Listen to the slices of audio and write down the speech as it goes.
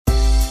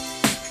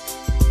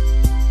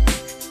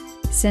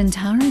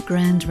Centara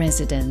Grand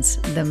Residence,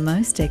 the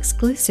most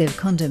exclusive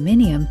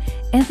condominium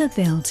ever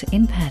built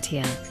in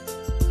Pattaya.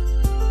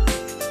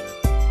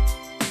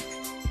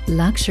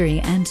 Luxury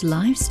and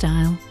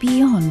lifestyle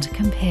beyond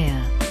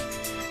compare.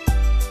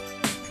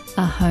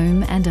 A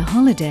home and a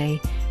holiday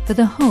for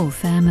the whole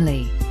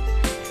family.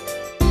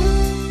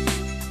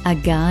 A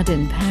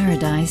garden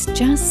paradise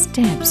just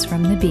steps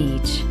from the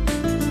beach.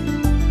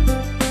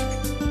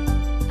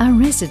 A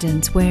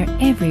residence where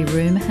every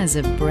room has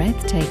a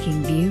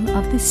breathtaking view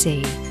of the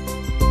sea.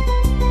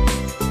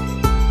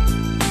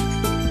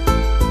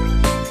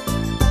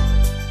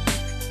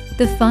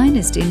 The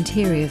finest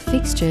interior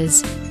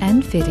fixtures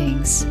and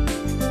fittings.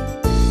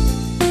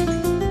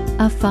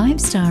 A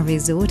 5-star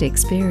resort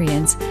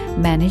experience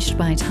managed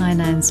by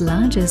Thailand's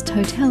largest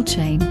hotel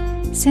chain,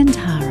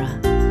 Centara.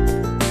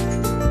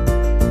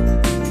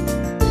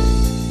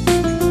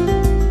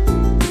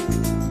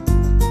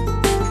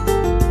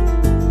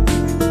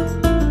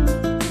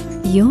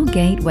 Your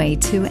gateway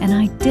to an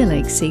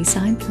idyllic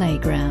seaside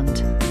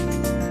playground.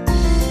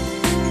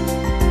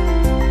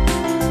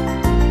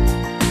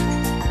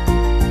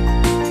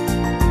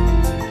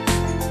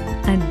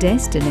 A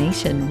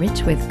destination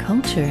rich with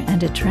culture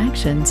and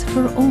attractions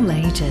for all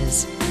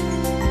ages.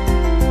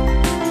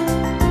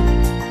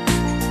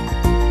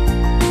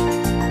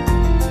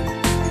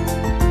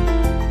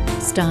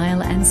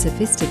 Style and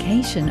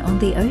sophistication on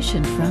the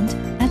oceanfront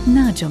at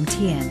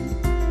Na-Jomtien.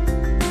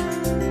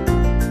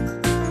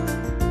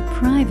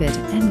 Private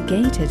and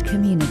gated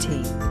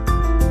community.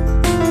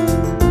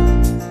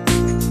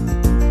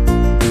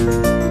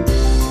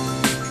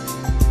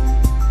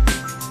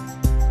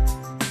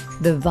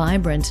 The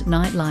vibrant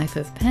nightlife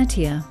of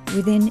Pattaya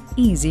within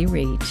easy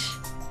reach.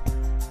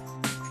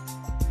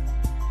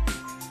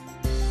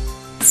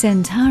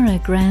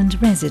 Centara Grand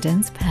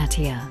Residence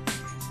Pattaya,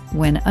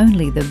 when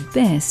only the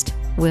best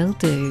will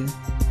do.